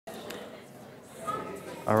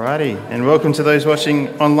Alrighty, and welcome to those watching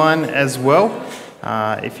online as well.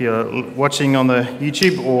 If you're watching on the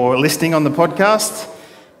YouTube or listening on the podcast,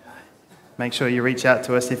 make sure you reach out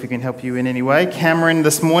to us if we can help you in any way. Cameron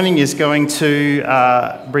this morning is going to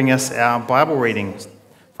bring us our Bible reading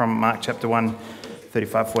from Mark chapter 1,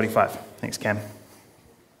 35-45. Thanks, Cam.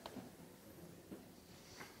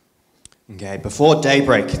 Okay, before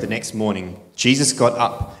daybreak the next morning, Jesus got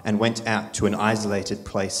up and went out to an isolated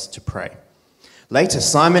place to pray. Later,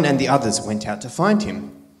 Simon and the others went out to find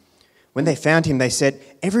him. When they found him, they said,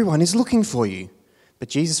 "Everyone is looking for you." But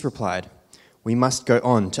Jesus replied, "We must go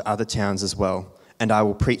on to other towns as well, and I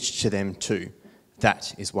will preach to them too.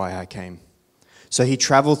 That is why I came." So he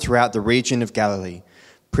traveled throughout the region of Galilee,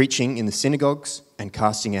 preaching in the synagogues and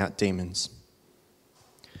casting out demons.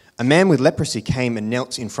 A man with leprosy came and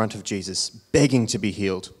knelt in front of Jesus, begging to be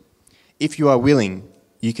healed. "If you are willing,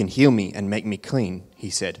 you can heal me and make me clean," he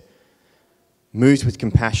said. Moved with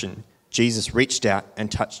compassion, Jesus reached out and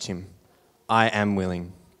touched him. "I am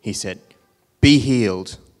willing," he said. "Be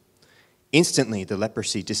healed." Instantly the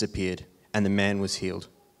leprosy disappeared and the man was healed.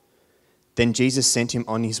 Then Jesus sent him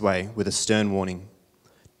on his way with a stern warning.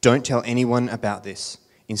 "Don't tell anyone about this.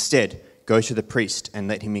 Instead, go to the priest and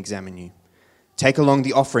let him examine you. Take along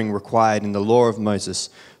the offering required in the law of Moses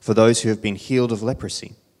for those who have been healed of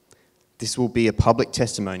leprosy. This will be a public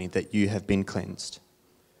testimony that you have been cleansed."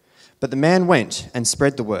 But the man went and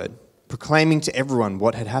spread the word, proclaiming to everyone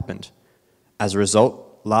what had happened. As a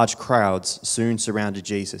result, large crowds soon surrounded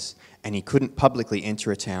Jesus, and he couldn't publicly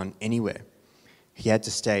enter a town anywhere. He had to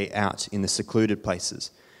stay out in the secluded places,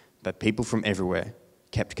 but people from everywhere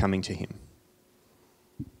kept coming to him.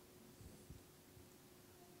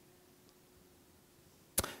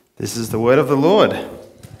 This is the word of the Lord.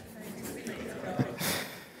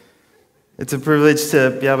 It's a privilege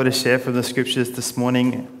to be able to share from the scriptures this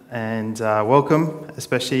morning, and welcome,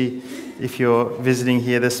 especially if you're visiting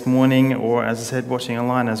here this morning or, as I said, watching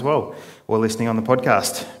online as well, or listening on the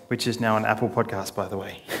podcast, which is now an Apple podcast, by the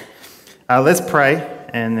way. Let's pray,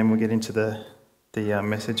 and then we'll get into the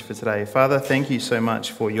message for today. Father, thank you so much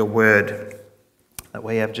for your word that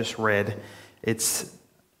we have just read. It's,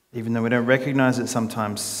 even though we don't recognize it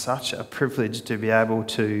sometimes, such a privilege to be able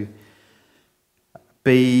to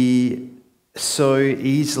be so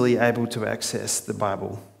easily able to access the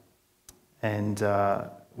Bible. And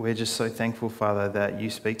we're just so thankful, Father, that you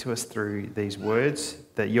speak to us through these words,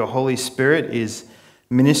 that your Holy Spirit is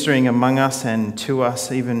ministering among us and to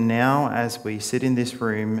us even now as we sit in this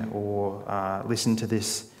room or listen to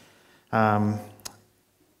this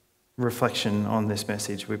reflection on this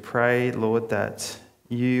message. We pray, Lord, that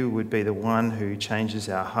you would be the one who changes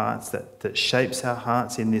our hearts, that shapes our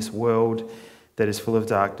hearts in this world that is full of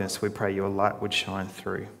darkness. We pray your light would shine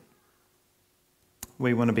through.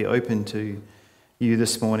 We want to be open to you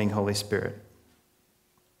this morning, Holy Spirit.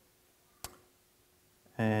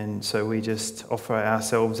 And so we just offer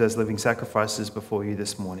ourselves as living sacrifices before you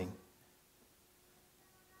this morning.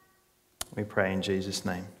 We pray in Jesus'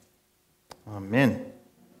 name. Amen.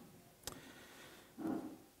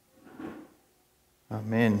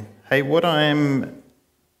 Amen. Hey, what I'm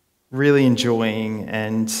really enjoying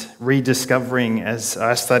and rediscovering as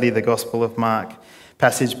I study the Gospel of Mark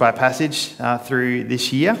passage by passage through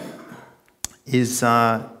this year is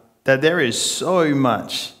that there is so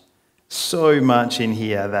much in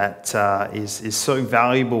here that is so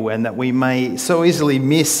valuable and that we may so easily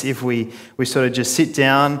miss if we sort of just sit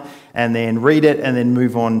down and then read it and then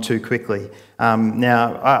move on too quickly.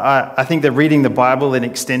 Now, I think that reading the Bible in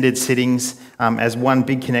extended sittings as one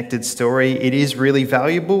big connected story, it is really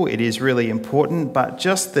valuable, it is really important, but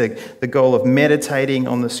just the goal of meditating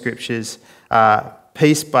on the scriptures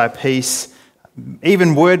piece by piece,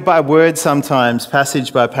 even word by word sometimes,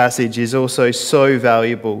 passage by passage, is also so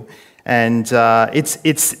valuable. And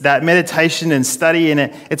it's that meditation and study in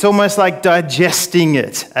it, it's almost like digesting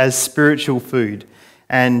it as spiritual food.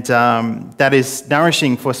 And that is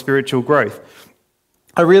nourishing for spiritual growth.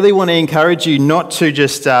 I really want to encourage you not to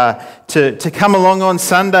just to come along on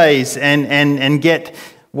Sundays and get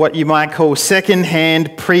what you might call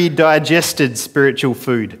second-hand, pre-digested spiritual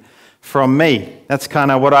food from me. That's kind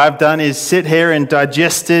of what I've done, is sit here and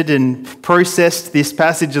digested and processed this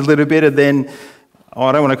passage a little bit and then,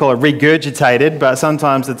 I don't want to call it regurgitated, but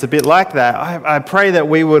sometimes it's a bit like that. I pray that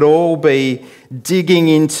we would all be digging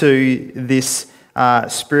into this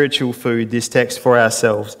spiritual food, this text for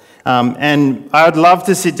ourselves. And I would love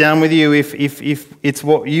to sit down with you if it's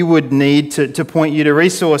what you would need to point you to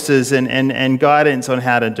resources and guidance on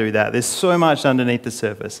how to do that. There's so much underneath the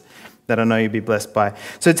surface that I know you'll be blessed by.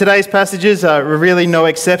 So today's passages are really no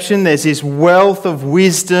exception. There's this wealth of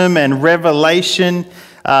wisdom and revelation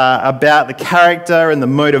about the character and the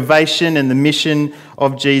motivation and the mission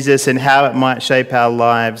of Jesus and how it might shape our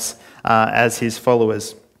lives as his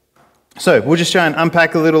followers. So we'll just try and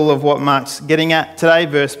unpack a little of what Mark's getting at today,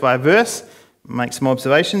 verse by verse, make some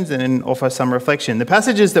observations and then offer some reflection. The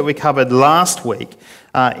passages that we covered last week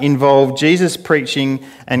involved Jesus preaching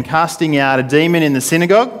and casting out a demon in the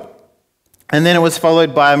synagogue, and then it was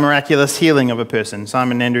followed by a miraculous healing of a person,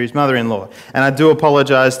 Simon Andrew's mother-in-law. And I do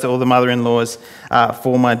apologise to all the mother-in-laws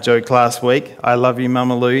for my joke last week. I love you,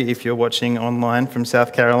 Mama Lou, if you're watching online from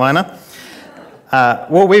South Carolina.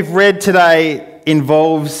 What we've read today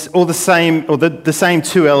involves all the same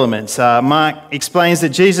two elements. Mark explains that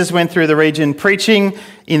Jesus went through the region preaching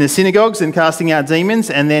in the synagogues and casting out demons,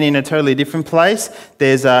 and then in a totally different place,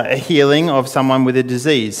 there's a healing of someone with a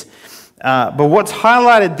disease. But what's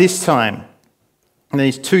highlighted this time in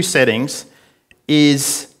these two settings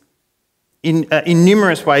is, in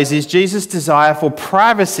numerous ways, is Jesus' desire for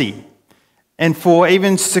privacy and for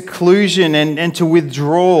even seclusion and to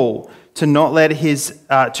withdraw. To not let his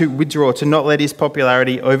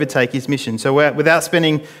popularity overtake his mission. So without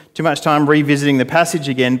spending too much time revisiting the passage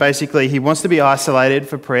again, basically he wants to be isolated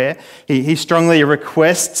for prayer. He strongly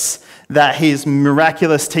requests that his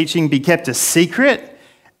miraculous teaching be kept a secret,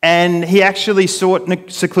 and he actually sought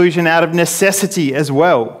seclusion out of necessity as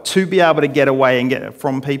well, to be able to get away and get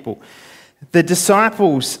from people. The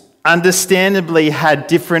disciples understandably had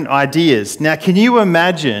different ideas. Now, can you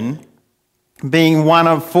imagine being one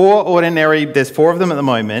of there's four of them at the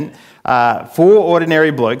moment, four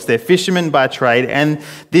ordinary blokes, they're fishermen by trade, and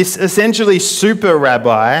this essentially super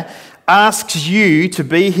rabbi asks you to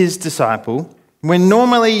be his disciple, when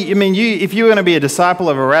normally, if you were going to be a disciple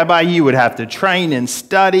of a rabbi, you would have to train and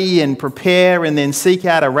study and prepare and then seek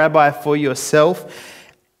out a rabbi for yourself.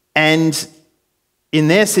 And in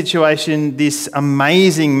their situation, this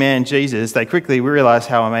amazing man, Jesus, they quickly realize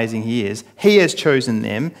how amazing he is. He has chosen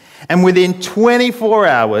them. And within 24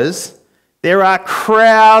 hours, there are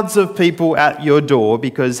crowds of people at your door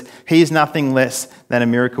because he is nothing less than a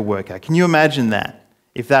miracle worker. Can you imagine that,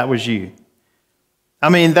 if that was you?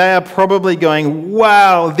 They are probably going,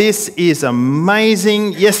 wow, this is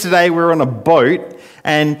amazing. Yesterday we were on a boat,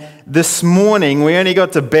 and this morning we only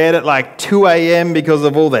got to bed at like 2 a.m. because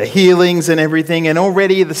of all the healings and everything, and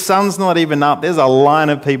already the sun's not even up. There's a line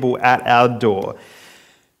of people at our door.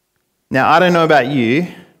 Now, I don't know about you,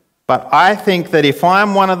 but I think that if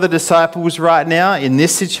I'm one of the disciples right now in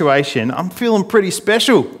this situation, I'm feeling pretty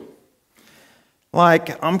special.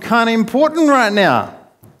 Like, I'm kind of important right now,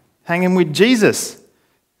 hanging with Jesus.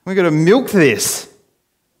 We've got to milk this.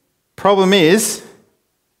 Problem is,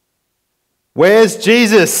 where's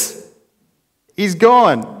Jesus? He's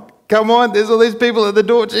gone. Come on, there's all these people at the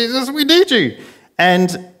door. Jesus, we need you.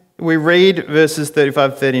 And we read verses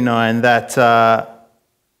 35-39 that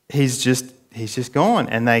he's just gone.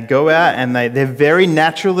 And they go out, and their very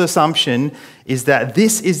natural assumption is that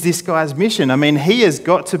this is this guy's mission.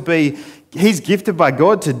 He's gifted by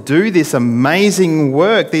God to do this amazing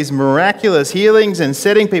work, these miraculous healings and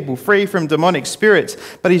setting people free from demonic spirits,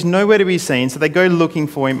 but he's nowhere to be seen. So they go looking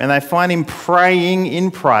for him, and they find him praying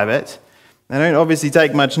in private. They don't obviously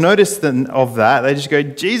take much notice of that. They just go,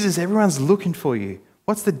 Jesus, everyone's looking for you.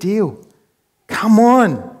 What's the deal? Come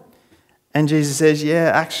on. And Jesus says, yeah,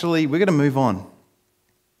 actually, we're going to move on.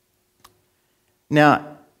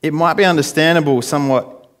 Now, it might be understandable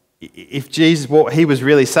somewhat if Jesus, what he was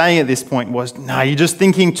really saying at this point was, no, you're just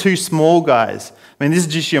thinking too small, guys. This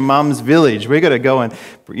is just your mum's village. We've got to go and,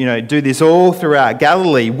 do this all throughout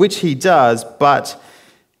Galilee, which he does, but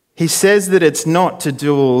he says that it's not to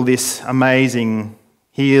do all this amazing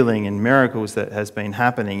healing and miracles that has been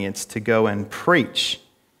happening. It's to go and preach,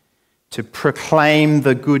 to proclaim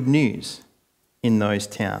the good news in those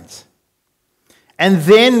towns. And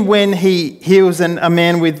then when he heals a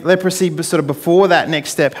man with leprosy, sort of before that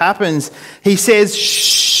next step happens, he says,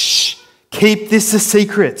 shh, keep this a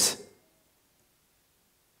secret.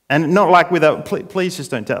 And not like please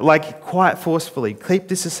just don't tell, like quite forcefully, keep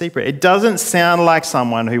this a secret. It doesn't sound like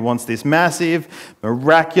someone who wants this massive,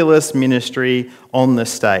 miraculous ministry on the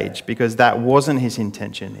stage, because that wasn't his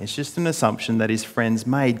intention. It's just an assumption that his friends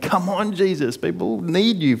made. Come on, Jesus, people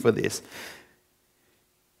need you for this.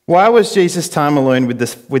 Why was Jesus' time alone with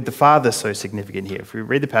the Father so significant here? If we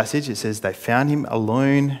read the passage, it says they found him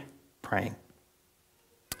alone praying.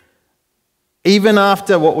 Even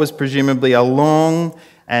after what was presumably a long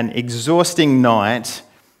and exhausting night,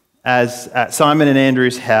 as at Simon and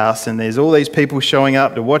Andrew's house, and there's all these people showing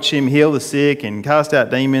up to watch him heal the sick and cast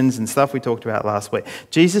out demons and stuff we talked about last week.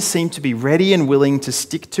 Jesus seemed to be ready and willing to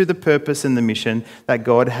stick to the purpose and the mission that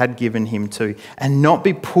God had given him to, and not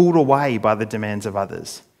be pulled away by the demands of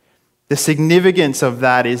others. The significance of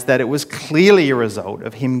that is that it was clearly a result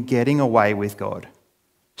of him getting away with God,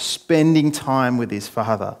 spending time with his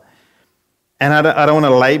Father. And I don't want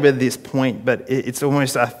to labour this point, but it's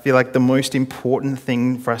almost, I feel like, the most important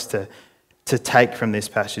thing for us to take from this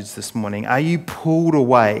passage this morning. Are you pulled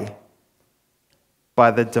away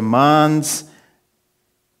by the demands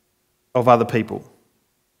of other people?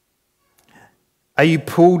 Are you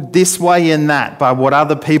pulled this way and that by what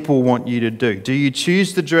other people want you to do? Do you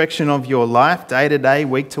choose the direction of your life day to day,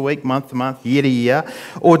 week to week, month to month, year to year?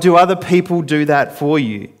 Or do other people do that for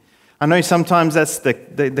you? I know sometimes that's the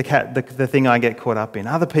thing I get caught up in.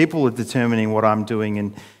 Other people are determining what I'm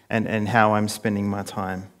doing and how I'm spending my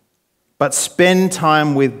time. But spend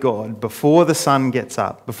time with God before the sun gets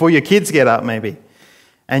up, before your kids get up maybe,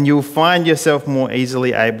 and you'll find yourself more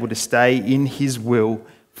easily able to stay in his will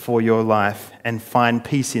for your life and find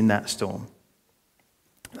peace in that storm.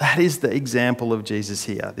 That is the example of Jesus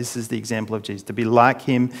here. This is the example of Jesus. To be like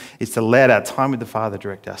him is to let our time with the Father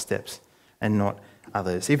direct our steps and not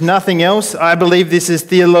others. If nothing else, I believe this is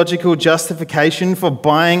theological justification for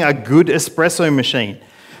buying a good espresso machine.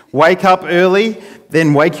 Wake up early,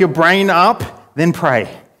 then wake your brain up, then pray.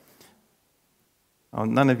 Oh,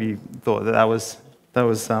 none of you thought that was.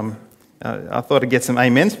 I thought I'd get some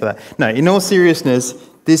amens for that. No, in all seriousness,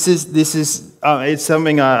 this is it's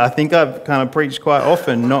something I think I've kind of preached quite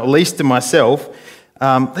often, not least to myself.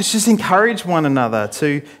 Let's just encourage one another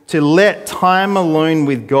to let time alone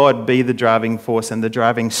with God be the driving force and the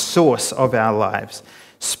driving source of our lives.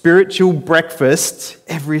 Spiritual breakfast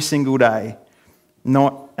every single day,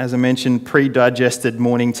 not, as I mentioned, pre-digested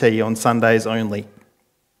morning tea on Sundays only.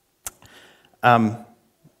 That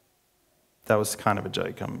was kind of a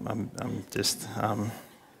joke. I'm just,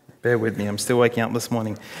 bear with me. I'm still waking up this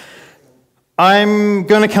morning. I'm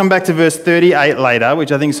going to come back to verse 38 later,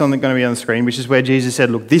 which I think is something going to be on the screen, which is where Jesus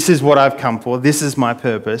said, look, this is what I've come for. This is my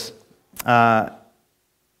purpose.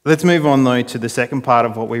 Let's move on, though, to the second part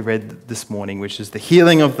of what we read this morning, which is the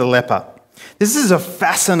healing of the leper. This is a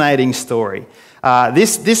fascinating story.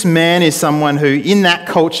 This man is someone who, in that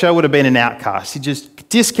culture, would have been an outcast. He just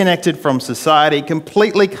disconnected from society,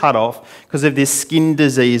 completely cut off because of this skin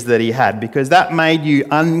disease that he had, because that made you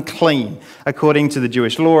unclean according to the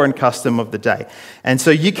Jewish law and custom of the day. And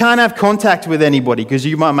so you can't have contact with anybody because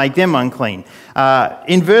you might make them unclean.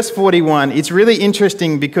 In verse 41, it's really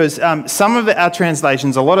interesting because some of our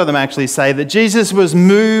translations, a lot of them actually say that Jesus was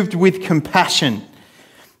moved with compassion.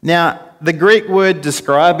 Now, the Greek word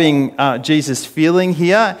describing Jesus' feeling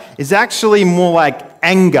here is actually more like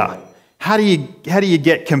anger. How do you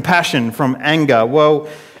get compassion from anger? Well,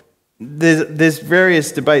 there's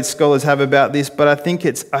various debates scholars have about this, but I think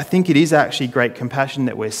it is actually great compassion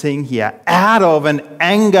that we're seeing here out of an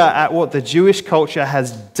anger at what the Jewish culture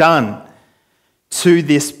has done to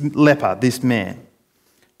this leper, this man.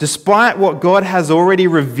 Despite what God has already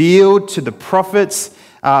revealed to the prophets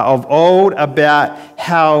of old about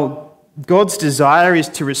how God's desire is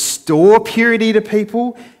to restore purity to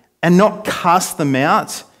people and not cast them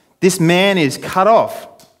out, this man is cut off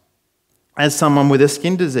as someone with a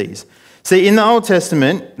skin disease. See, in the Old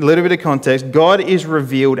Testament, a little bit of context, God is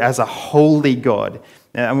revealed as a holy God.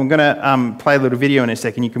 And we're going to play a little video in a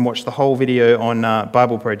second. You can watch the whole video on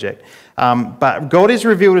Bible Project. But God is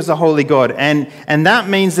revealed as a holy God. And that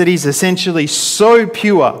means that he's essentially so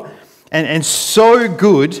pure and so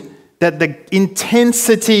good that the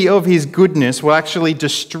intensity of his goodness will actually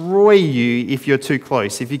destroy you if you're too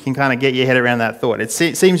close, if you can kind of get your head around that thought. It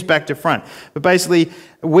seems back to front. But basically,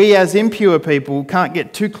 we as impure people can't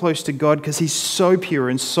get too close to God because he's so pure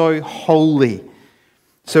and so holy.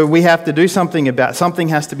 So we have to do something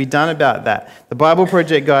has to be done about that. The Bible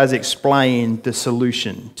Project guys explain the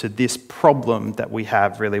solution to this problem that we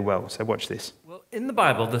have really well. So watch this. In the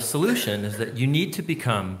Bible, the solution is that you need to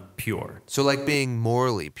become pure. So like being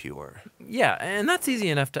morally pure. Yeah, and that's easy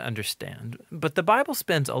enough to understand. But the Bible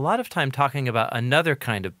spends a lot of time talking about another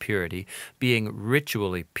kind of purity, being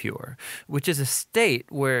ritually pure, which is a state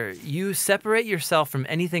where you separate yourself from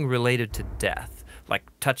anything related to death, like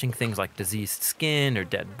touching things like diseased skin or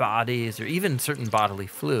dead bodies or even certain bodily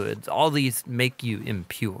fluids. All these make you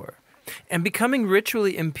impure. And becoming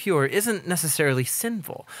ritually impure isn't necessarily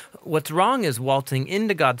sinful. What's wrong is waltzing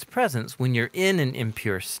into God's presence when you're in an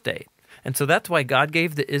impure state. And so that's why God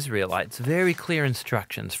gave the Israelites very clear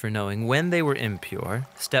instructions for knowing when they were impure,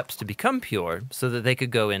 steps to become pure, so that they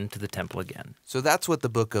could go into the temple again. So that's what the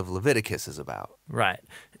book of Leviticus is about. Right.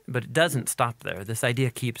 But it doesn't stop there. This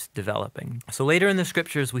idea keeps developing. So later in the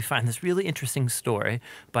scriptures, we find this really interesting story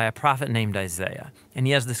by a prophet named Isaiah. And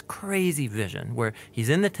he has this crazy vision where he's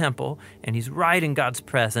in the temple and he's right in God's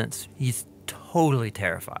presence. He's totally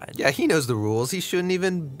terrified. Yeah, he knows the rules. He shouldn't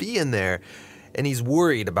even be in there. And he's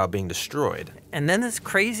worried about being destroyed. And then this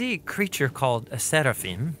crazy creature called a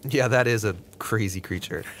seraphim. Yeah, that is a crazy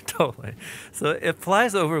creature. Totally. So it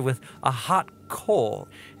flies over with a hot coal,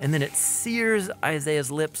 and then it sears Isaiah's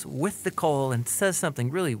lips with the coal and says something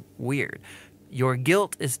really weird. Your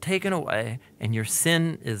guilt is taken away, and your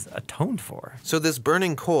sin is atoned for. So this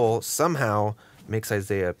burning coal somehow makes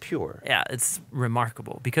Isaiah pure. Yeah, it's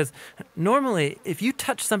remarkable because normally if you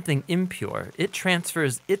touch something impure, it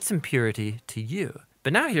transfers its impurity to you.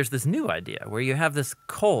 But now here's this new idea where you have this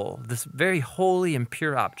coal, this very holy and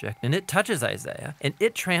pure object, and it touches Isaiah, and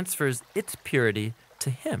it transfers its purity to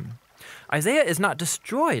him. Isaiah is not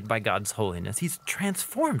destroyed by God's holiness. He's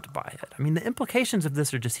transformed by it. I mean, the implications of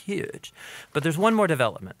this are just huge. But there's one more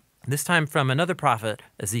development. This time from another prophet,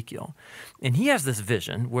 Ezekiel. And he has this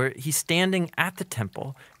vision where he's standing at the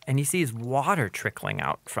temple and he sees water trickling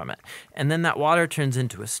out from it. And then that water turns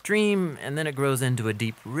into a stream, and then it grows into a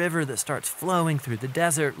deep river that starts flowing through the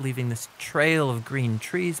desert, leaving this trail of green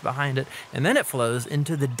trees behind it. And then it flows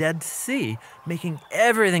into the Dead Sea, making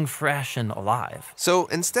everything fresh and alive. So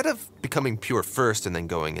instead of becoming pure first and then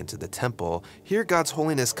going into the temple, here God's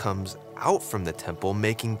holiness comes out from the temple,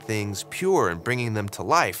 making things pure and bringing them to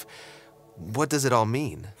life. What does it all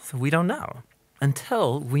mean? So we don't know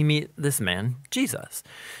until we meet this man, Jesus.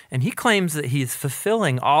 And he claims that he's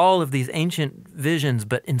fulfilling all of these ancient visions,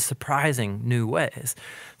 but in surprising new ways.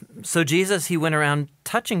 So Jesus, he went around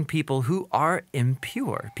touching people who are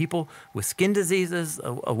impure, people with skin diseases,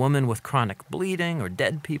 a woman with chronic bleeding, or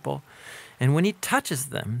dead people. And when he touches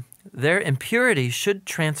them, their impurity should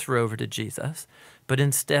transfer over to Jesus. But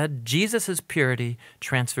instead, Jesus' purity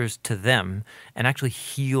transfers to them and actually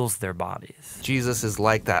heals their bodies. Jesus is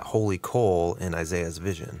like that holy coal in Isaiah's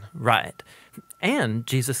vision. Right. And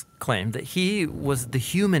Jesus claimed that he was the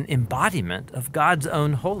human embodiment of God's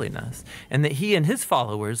own holiness, and that he and his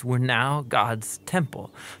followers were now God's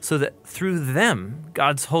temple, so that through them,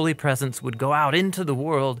 God's holy presence would go out into the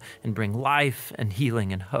world and bring life and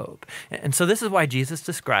healing and hope. And so this is why Jesus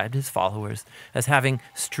described his followers as having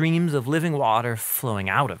streams of living water flowing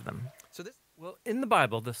out of them. Well, in the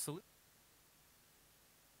Bible, the solution...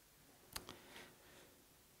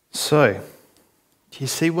 So, do you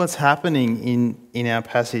see what's happening in our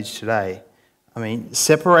passage today? I mean,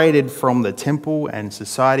 separated from the temple and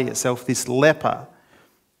society itself, this leper,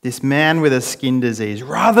 this man with a skin disease,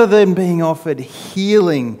 rather than being offered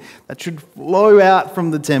healing that should flow out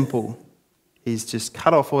from the temple, he's just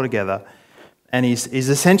cut off altogether. And he's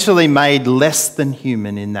essentially made less than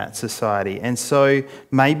human in that society. And so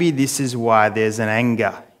maybe this is why there's an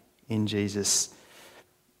anger in Jesus'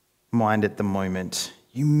 mind at the moment.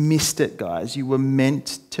 You missed it, guys. You weren't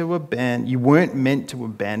meant to abandon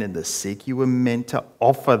the sick. You were meant to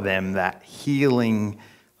offer them that healing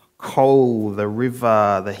coal, the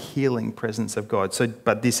river, the healing presence of God.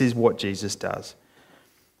 But this is what Jesus does.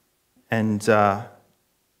 And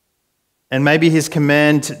maybe his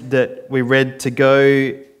command that we read to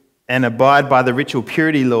go and abide by the ritual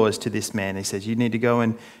purity laws to this man. He says, you need to go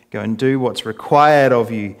and do what's required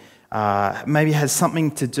of you. Maybe has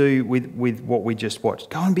something to do with what we just watched.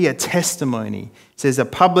 Go and be a testimony. It says a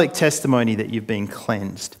public testimony that you've been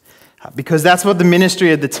cleansed. Because that's what the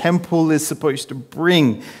ministry of the temple is supposed to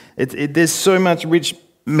bring. There's so much rich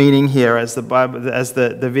meaning here, as the Bible, as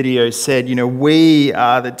the video said. You know, we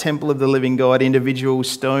are the temple of the living God, individual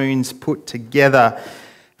stones put together,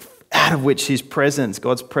 out of which his presence,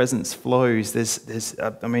 God's presence, flows.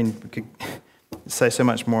 We could say so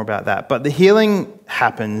much more about that. But the healing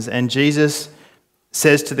happens, and Jesus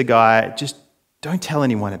says to the guy, just don't tell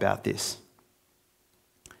anyone about this.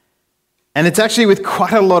 And it's actually with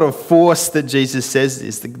quite a lot of force that Jesus says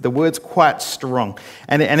this. The word's quite strong.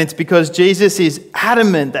 And it's because Jesus is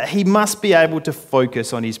adamant that he must be able to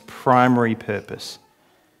focus on his primary purpose.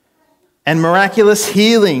 And miraculous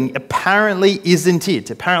healing apparently isn't it.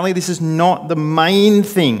 Apparently this is not the main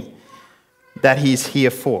thing that he's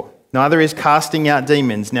here for. Neither is casting out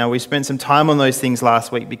demons. Now, we spent some time on those things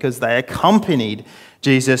last week because they accompanied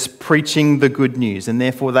Jesus preaching the good news, and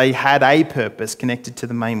therefore they had a purpose connected to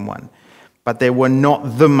the main one. But they were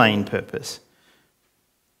not the main purpose,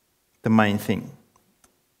 the main thing.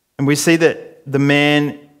 And we see that the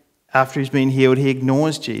man, after he's been healed, he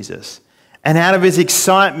ignores Jesus. And out of his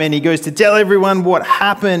excitement, he goes to tell everyone what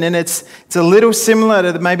happened. And it's a little similar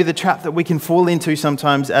to maybe the trap that we can fall into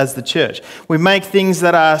sometimes as the church. We make things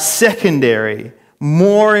that are secondary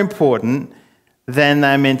more important than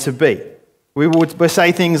they're meant to be. We would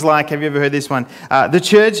say things like, have you ever heard this one? The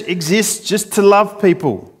church exists just to love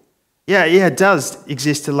people. Yeah, it does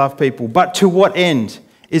exist to love people. But to what end?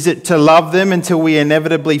 Is it to love them until we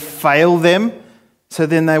inevitably fail them, so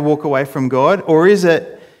then they walk away from God? Or is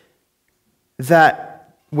it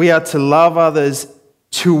that we are to love others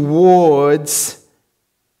towards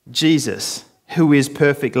Jesus, who is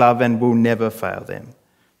perfect love and will never fail them,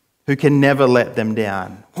 who can never let them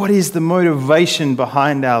down? What is the motivation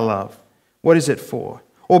behind our love? What is it for?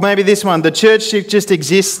 Or maybe this one, the church just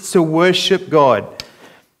exists to worship God.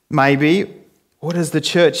 Maybe, or does the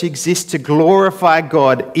church exist to glorify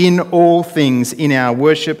God in all things, in our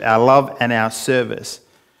worship, our love, and our service?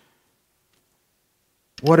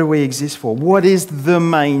 What do we exist for? What is the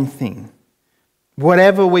main thing?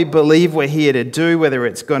 Whatever we believe we're here to do, whether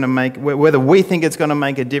we think it's going to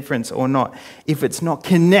make a difference or not, if it's not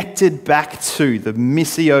connected back to the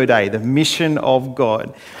Missio Dei, the mission of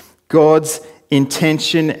God, God's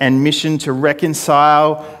intention and mission to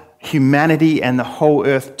reconcile humanity and the whole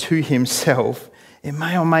earth to himself, it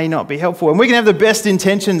may or may not be helpful. And we can have the best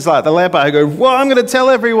intentions like the leper who go, well, I'm going to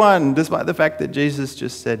tell everyone, despite the fact that Jesus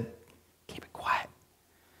just said, keep it quiet.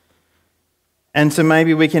 And so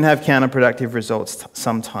maybe we can have counterproductive results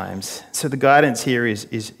sometimes. So the guidance here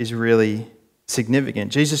is really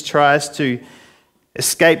significant. Jesus tries to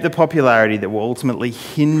escape the popularity that will ultimately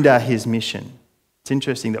hinder his mission. It's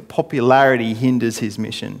interesting that popularity hinders his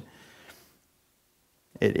mission.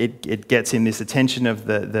 It gets him this attention of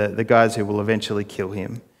the guys who will eventually kill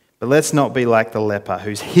him. But let's not be like the leper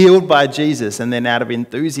who's healed by Jesus and then out of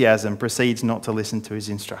enthusiasm proceeds not to listen to his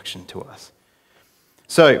instruction to us.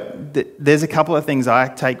 So there's a couple of things I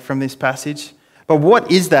take from this passage. But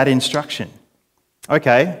what is that instruction?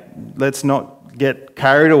 Okay, let's not get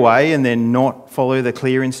carried away and then not follow the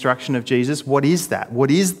clear instruction of Jesus. What is that?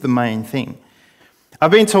 What is the main thing?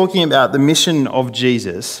 I've been talking about the mission of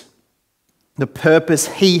Jesus, the purpose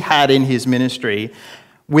he had in his ministry,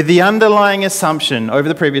 with the underlying assumption over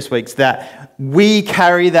the previous weeks that we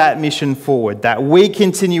carry that mission forward, that we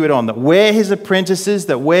continue it on, that we're his apprentices,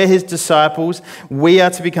 that we're his disciples, we are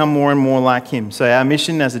to become more and more like him. So our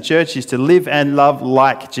mission as a church is to live and love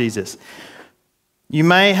like Jesus. You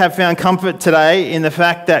may have found comfort today in the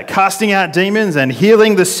fact that casting out demons and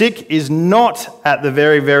healing the sick is not at the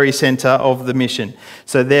very, very center of the mission.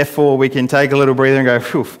 So therefore, we can take a little breather and go,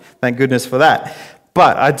 phew, thank goodness for that.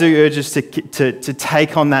 But I do urge us to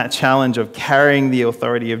take on that challenge of carrying the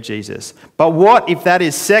authority of Jesus. But what if that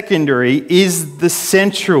is secondary, is the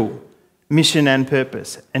central mission and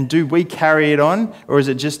purpose? And do we carry it on, or does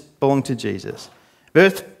it just belong to Jesus?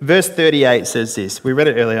 Verse 38 says this. We read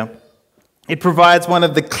it earlier. It provides one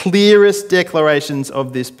of the clearest declarations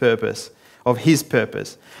of this purpose, of his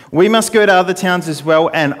purpose. We must go to other towns as well,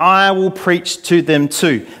 and I will preach to them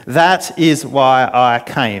too. That is why I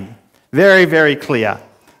came. Very, very clear.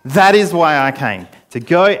 That is why I came. To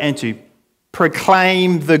go and to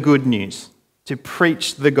proclaim the good news, to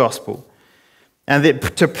preach the gospel. And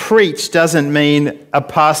that to preach doesn't mean a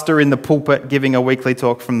pastor in the pulpit giving a weekly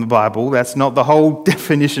talk from the Bible. That's not the whole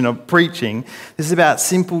definition of preaching. This is about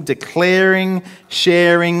simple declaring,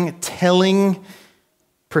 sharing, telling,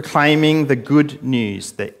 proclaiming the good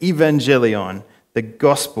news, the evangelion, the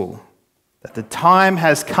gospel, that the time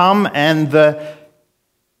has come and the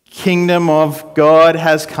kingdom of God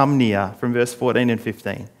has come near, from verse 14 and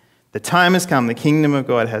 15. The time has come, the kingdom of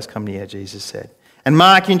God has come near, Jesus said. And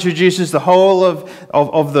Mark introduces the whole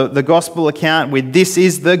of the gospel account with this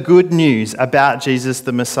is the good news about Jesus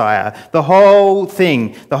the Messiah. The whole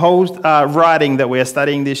thing, the whole writing that we're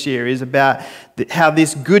studying this year is about how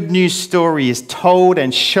this good news story is told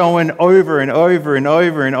and shown over and over and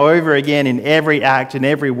over and over again in every act and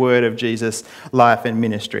every word of Jesus' life and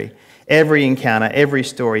ministry. Every encounter, every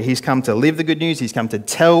story. He's come to live the good news. He's come to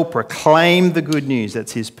tell, proclaim the good news.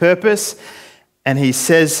 That's his purpose. And he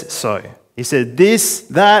says so. He said,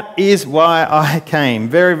 that is why I came.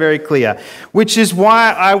 Very, very clear. Which is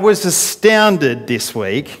why I was astounded this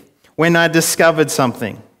week when I discovered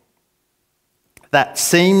something that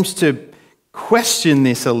seems to question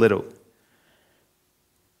this a little.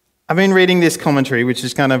 I've been reading this commentary, which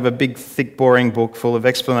is kind of a big, thick, boring book full of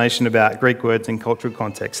explanation about Greek words and cultural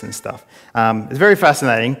context and stuff. It's very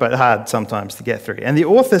fascinating, but hard sometimes to get through. And the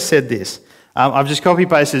author said this. I've just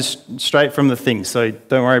copy-pasted straight from the thing, so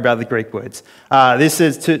don't worry about the Greek words. This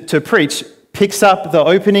says, to preach picks up the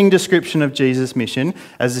opening description of Jesus' mission.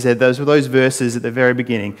 As I said, those were those verses at the very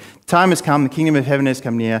beginning. Time has come, the kingdom of heaven has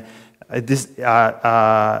come near.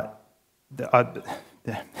 The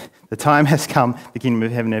time has come, the kingdom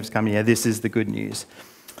of heaven has come near. This is the good news.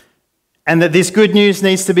 And that this good news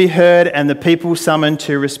needs to be heard and the people summoned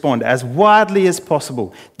to respond as widely as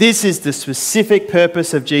possible. This is the specific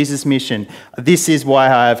purpose of Jesus' mission. This is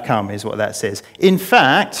why I have come, is what that says. In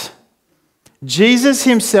fact, Jesus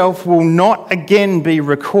himself will not again be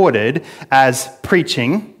recorded as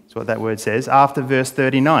preaching, that's what that word says, after verse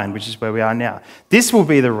 39, which is where we are now. This will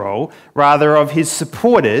be the role, rather, of his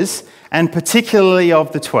supporters, and particularly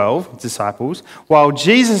of the 12 disciples, while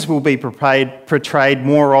Jesus will be portrayed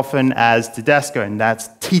more often as didasko, and that's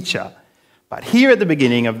teacher. But here at the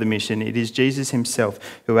beginning of the mission, it is Jesus himself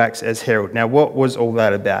who acts as herald. Now, what was all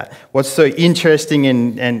that about? What's so interesting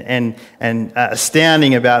and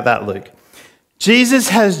astounding about that, Luke? Jesus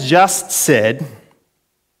has just said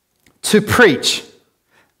to preach.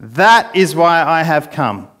 That is why I have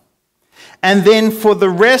come. And then for the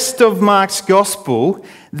rest of Mark's gospel,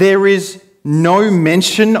 there is no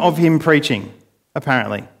mention of him preaching,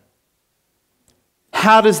 apparently.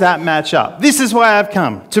 How does that match up? This is why I've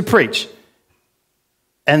come, to preach.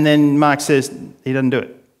 And then Mark says he doesn't do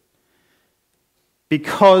it.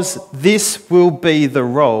 Because this will be the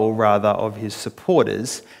role, rather, of his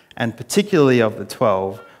supporters, and particularly of the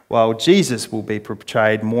 12, while Jesus will be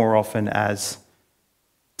portrayed more often as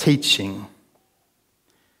teaching.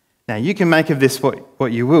 Now, you can make of this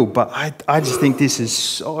what you will, but I just think this is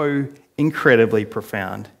so incredibly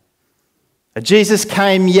profound. Jesus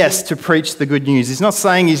came, yes, to preach the good news. He's not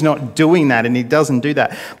saying he's not doing that, and he doesn't do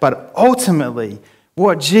that. But ultimately,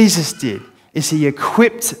 what Jesus did is he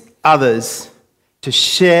equipped others to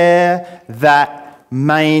share that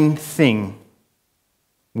main thing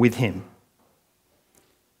with him.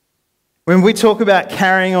 When we talk about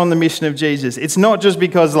carrying on the mission of Jesus, it's not just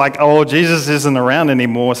because Jesus isn't around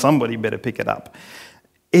anymore, somebody better pick it up.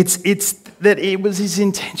 It's that it was his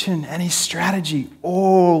intention and his strategy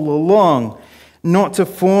all along not to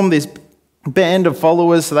form this band of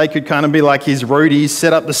followers so they could kind of be like his roadies,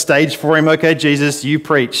 set up the stage for him. Okay, Jesus, you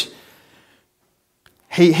preach.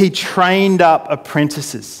 He trained up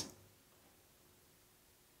apprentices.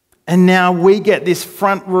 And now we get this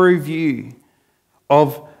front row view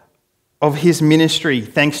of his ministry,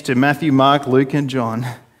 thanks to Matthew, Mark, Luke, and John.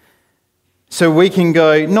 So we can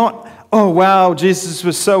go, not, oh wow, Jesus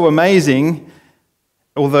was so amazing,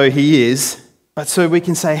 although he is, but so we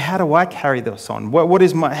can say, how do I carry this on?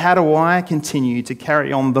 How do I continue to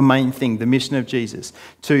carry on the main thing, the mission of Jesus,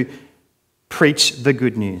 to preach the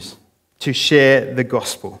good news, to share the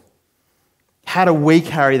gospel? How do we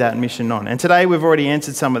carry that mission on? And today we've already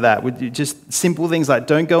answered some of that with just simple things like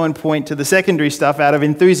don't go and point to the secondary stuff out of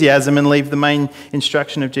enthusiasm and leave the main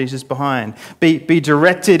instruction of Jesus behind. Be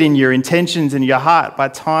directed in your intentions and your heart by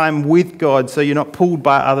time with God so you're not pulled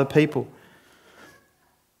by other people.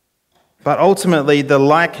 But ultimately, the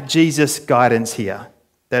like Jesus guidance here,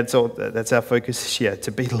 that's our focus here,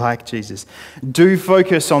 to be like Jesus. Do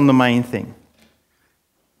focus on the main thing,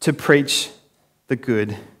 to preach the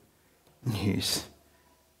good news.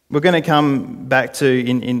 We're going to come back to,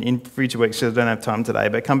 in future weeks, so I don't have time today,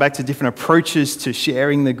 but come back to different approaches to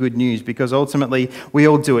sharing the good news, because ultimately we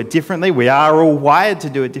all do it differently. We are all wired to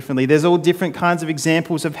do it differently. There's all different kinds of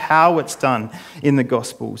examples of how it's done in the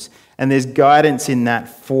Gospels, and there's guidance in that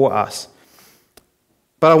for us.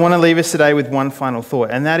 But I want to leave us today with one final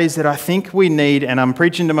thought, and that is that I think we need, and I'm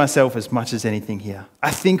preaching to myself as much as anything here,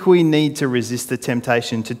 I think we need to resist the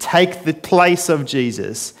temptation to take the place of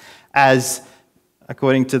Jesus as,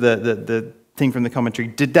 according to the thing from the commentary,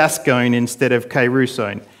 didaskon instead of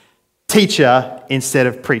kairuson, teacher instead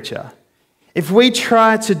of preacher. If we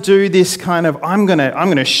try to do this kind of, I'm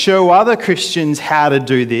going to show other Christians how to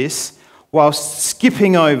do this while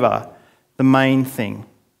skipping over the main thing,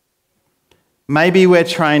 maybe we're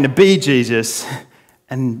trying to be Jesus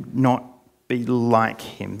and not be like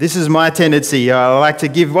him. This is my tendency. I like to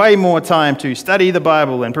give way more time to study the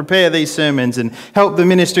Bible and prepare these sermons and help the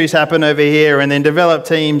ministries happen over here and then develop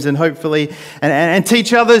teams and hopefully and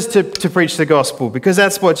teach others to preach the gospel, because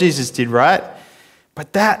that's what Jesus did, right?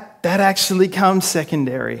 But that actually comes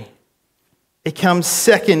secondary. It comes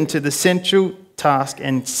second to the central task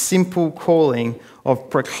and simple calling of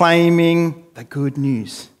proclaiming the good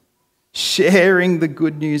news. Sharing the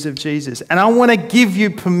good news of Jesus. And I want to give you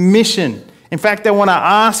permission. In fact, I want to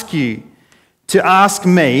ask you to ask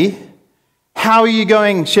me, how are you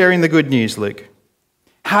going sharing the good news, Luke?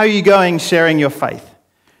 How are you going sharing your faith?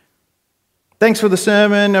 thanks for the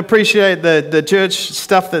sermon, appreciate the church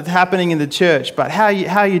stuff that's happening in the church, but how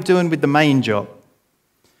are you doing with the main job?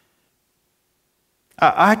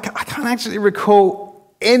 I can't actually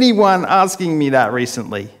recall anyone asking me that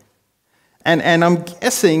recently. And I'm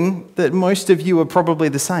guessing that most of you are probably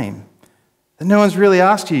the same. That no one's really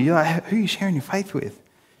asked you, you're like, who are you sharing your faith with?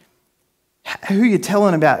 Who are you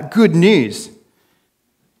telling about good news?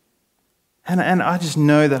 And I just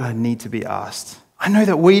know that I need to be asked. I know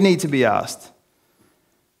that we need to be asked.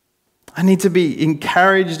 I need to be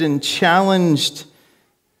encouraged and challenged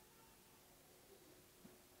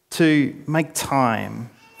to make time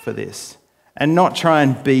for this and not try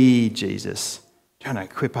and be Jesus, trying to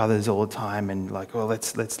equip others all the time and like, well,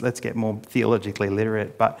 let's get more theologically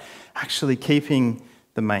literate, but actually keeping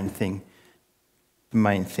the main thing.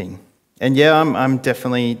 And yeah, I'm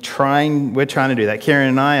definitely we're trying to do that. Karen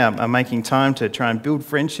and I are making time to try and build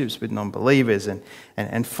friendships with non-believers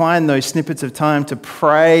and find those snippets of time to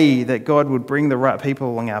pray that God would bring the right people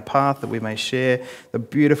along our path, that we may share the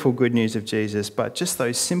beautiful good news of Jesus. But just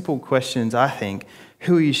those simple questions, I think,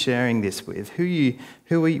 who are you sharing this with?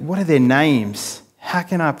 What are their names? How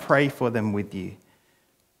can I pray for them with you?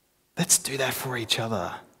 Let's do that for each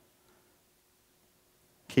other.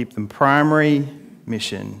 Keep them primary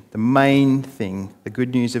mission, the main thing, the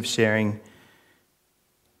good news of sharing.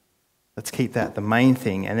 Let's keep that the main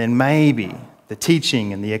thing, and then maybe the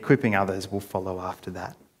teaching and the equipping others will follow after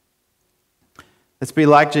that. Let's be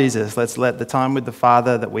like Jesus. Let's let the time with the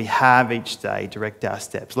Father that we have each day direct our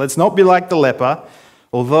steps. Let's not be like the leper,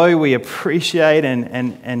 although we appreciate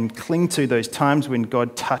and cling to those times when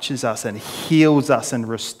God touches us and heals us and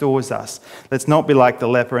restores us. Let's not be like the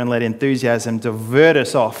leper and let enthusiasm divert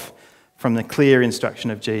us off from the clear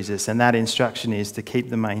instruction of Jesus. And that instruction is to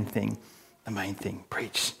keep the main thing.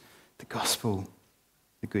 Preach the gospel,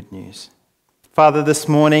 the good news. Father, this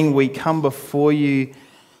morning we come before you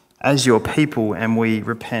as your people and we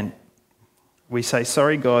repent. We say,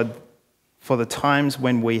 sorry, God, for the times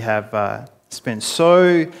when we have spent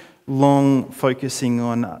so long focusing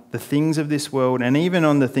on the things of this world and even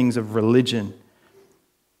on the things of religion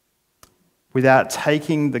without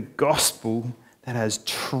taking the gospel that has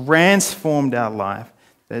transformed our life,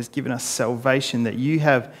 that has given us salvation, that you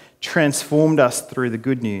have transformed us through the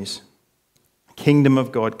good news, kingdom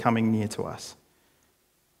of God coming near to us.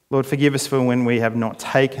 Lord, forgive us for when we have not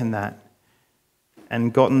taken that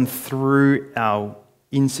and gotten through our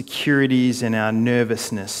insecurities and our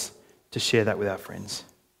nervousness to share that with our friends.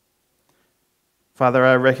 Father,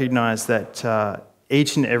 I recognize that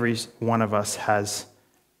each and every one of us has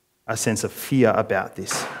a sense of fear about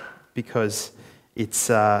this because it's,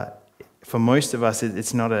 for most of us,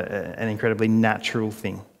 it's not an incredibly natural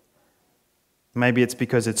thing. Maybe it's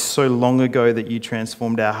because it's so long ago that you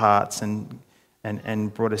transformed our hearts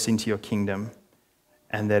and brought us into your kingdom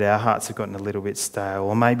and that our hearts have gotten a little bit stale.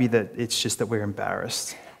 Or maybe that it's just that we're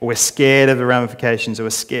embarrassed or we're scared of the ramifications or we're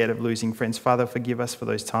scared of losing friends. Father, forgive us for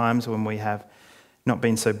those times when we have not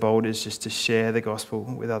been so bold as just to share the gospel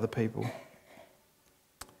with other people.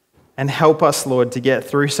 And help us, Lord, to get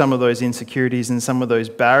through some of those insecurities and some of those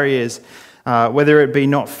barriers, whether it be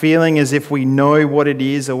not feeling as if we know what it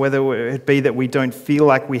is or whether it be that we don't feel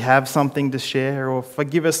like we have something to share, or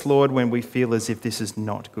forgive us, Lord, when we feel as if this is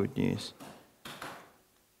not good news.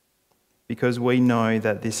 Because we know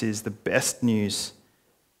that this is the best news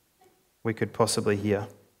we could possibly hear.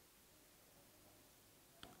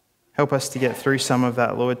 Help us to get through some of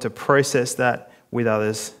that, Lord, to process that with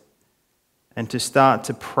others, and to start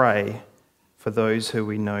to pray for those who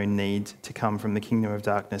we know need to come from the kingdom of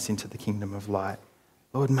darkness into the kingdom of light.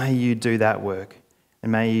 Lord, may you do that work,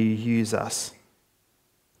 and may you use us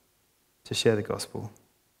to share the gospel,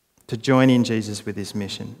 to join in Jesus with his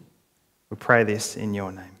mission. We pray this in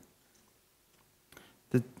your name.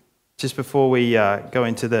 Just before we go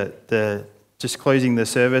into the just closing the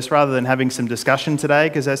service, rather than having some discussion today,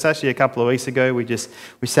 because that's actually a couple of weeks ago, we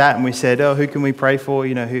sat and we said, oh, who can we pray for?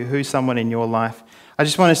 You know, who's someone in your life? I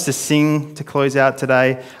just want us to sing to close out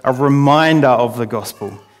today a reminder of the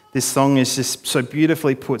gospel. This song is just so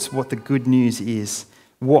beautifully puts what the good news is,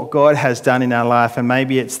 what God has done in our life. And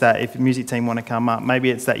maybe it's that, if the music team want to come up,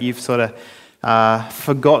 maybe it's that you've sort of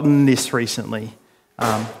forgotten this recently.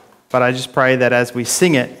 But I just pray that as we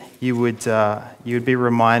sing it, you would be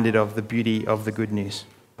reminded of the beauty of the good news.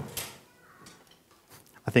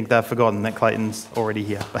 I think they've forgotten that Clayton's already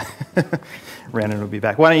here. Rhiannon will be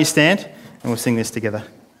back. Why don't you stand and we'll sing this together.